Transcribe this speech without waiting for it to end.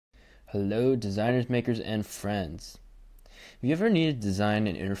Hello, designers, makers, and friends. Have you ever needed to design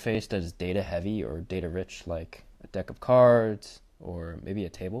an interface that is data heavy or data rich, like a deck of cards or maybe a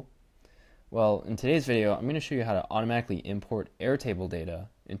table? Well, in today's video, I'm going to show you how to automatically import Airtable data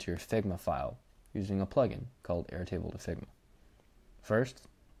into your Figma file using a plugin called Airtable to Figma. First,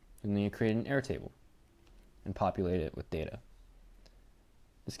 you'll need to create an Airtable and populate it with data.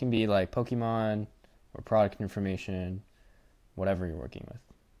 This can be like Pokemon or product information, whatever you're working with.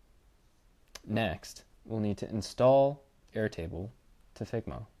 Next, we'll need to install Airtable to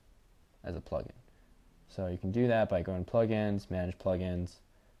Figma as a plugin. So you can do that by going plugins, manage plugins,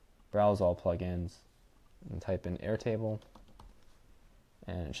 browse all plugins, and type in Airtable.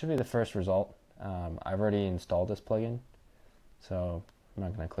 And it should be the first result. I've already installed this plugin, so I'm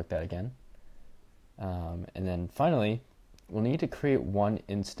not going to click that again. And then finally, we'll need to create one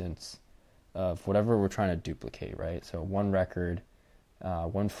instance of whatever we're trying to duplicate, right? So one record,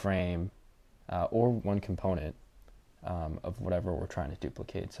 one frame, or one component of whatever we're trying to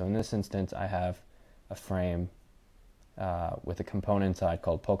duplicate. So in this instance, I have a frame with a component inside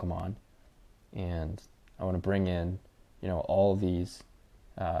called Pokemon, and I want to bring in, all of these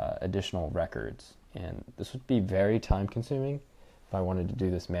additional records. And this would be very time consuming if I wanted to do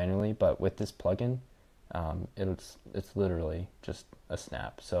this manually, but with this plugin, it's literally just a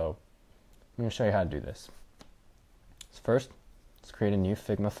snap. So I'm going to show you how to do this. So first, let's create a new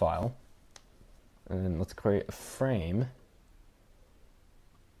Figma file. And then let's create a frame.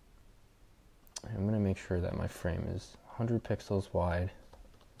 I'm going to make sure that my frame is 100 pixels wide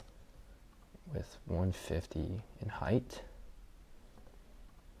with 150 in height.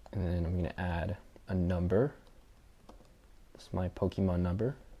 And then I'm going to add a number. This is my Pokemon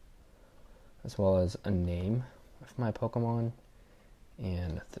number, as well as a name of my Pokemon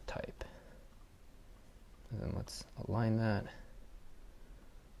and the type. And then let's align that.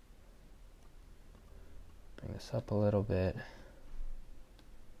 Bring this up a little bit.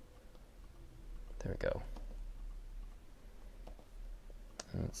 There we go.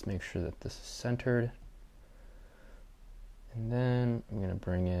 And let's make sure that this is centered. And then I'm going to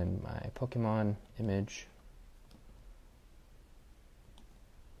bring in my Pokemon image.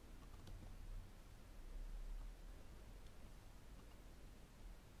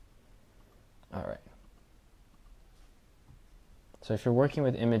 All right. So if you're working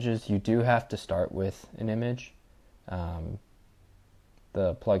with images, you do have to start with an image.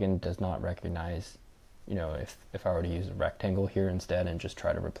 The plugin does not recognize, if I were to use a rectangle here instead and just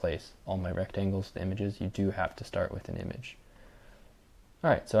try to replace all my rectangles with images, you do have to start with an image. All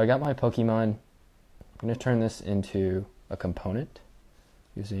right, so I got my Pokemon. I'm going to turn this into a component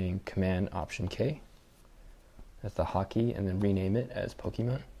using Command Option K as the hotkey, and then rename it as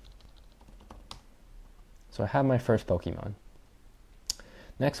Pokemon. So I have my first Pokemon.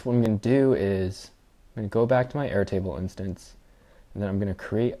 Next, what I'm going to do is I'm going to go back to my Airtable instance, and then I'm going to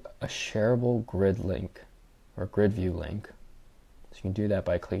create a shareable grid link or grid view link. So you can do that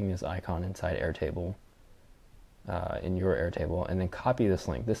by clicking this icon inside Airtable in your Airtable, and then copy this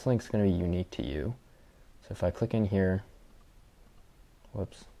link. This link is going to be unique to you. So if I click in here,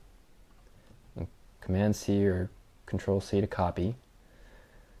 whoops, Command C or Control C to copy,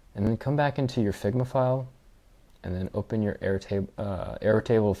 and then come back into your Figma file, and then open your Airtable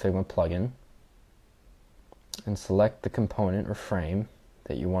Figma plugin and select the component or frame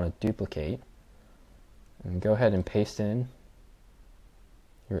that you want to duplicate, and go ahead and paste in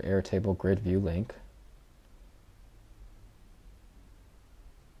your Airtable grid view link.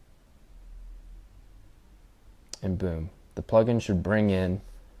 And boom, the plugin should bring in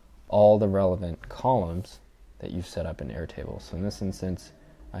all the relevant columns that you've set up in Airtable. So in this instance,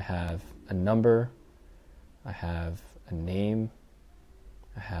 I have a number, I have a name,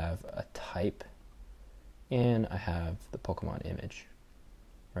 I have a type, and I have the Pokemon image,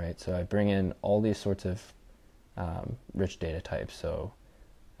 right? So I bring in all these sorts of rich data types. So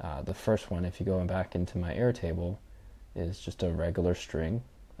the first one, if you go back into my Airtable, is just a regular string,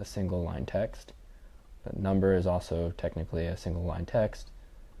 a single line text. The number is also technically a single line text.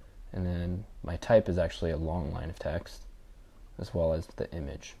 And then my type is actually a long line of text, as well as the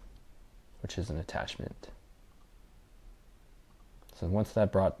image, which is an attachment. So once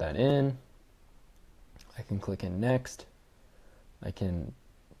that brought that in, I can click in next. I can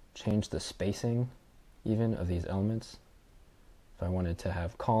change the spacing even of these elements. If I wanted to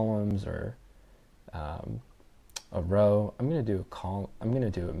have columns or a row, I'm going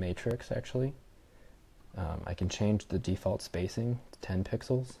to do a matrix actually. I can change the default spacing to 10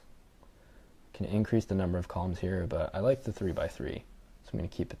 pixels. Can increase the number of columns here, but I like the 3x3, so I'm going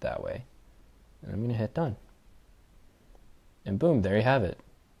to keep it that way. And I'm going to hit done. And boom, there you have it.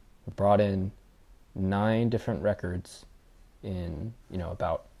 brought in 9 different records in,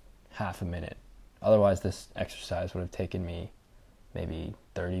 about half a minute. Otherwise, this exercise would have taken me maybe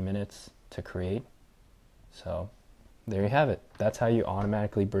 30 minutes to create. So there you have it. That's how you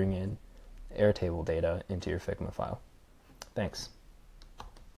automatically bring in Airtable data into your Figma file. Thanks.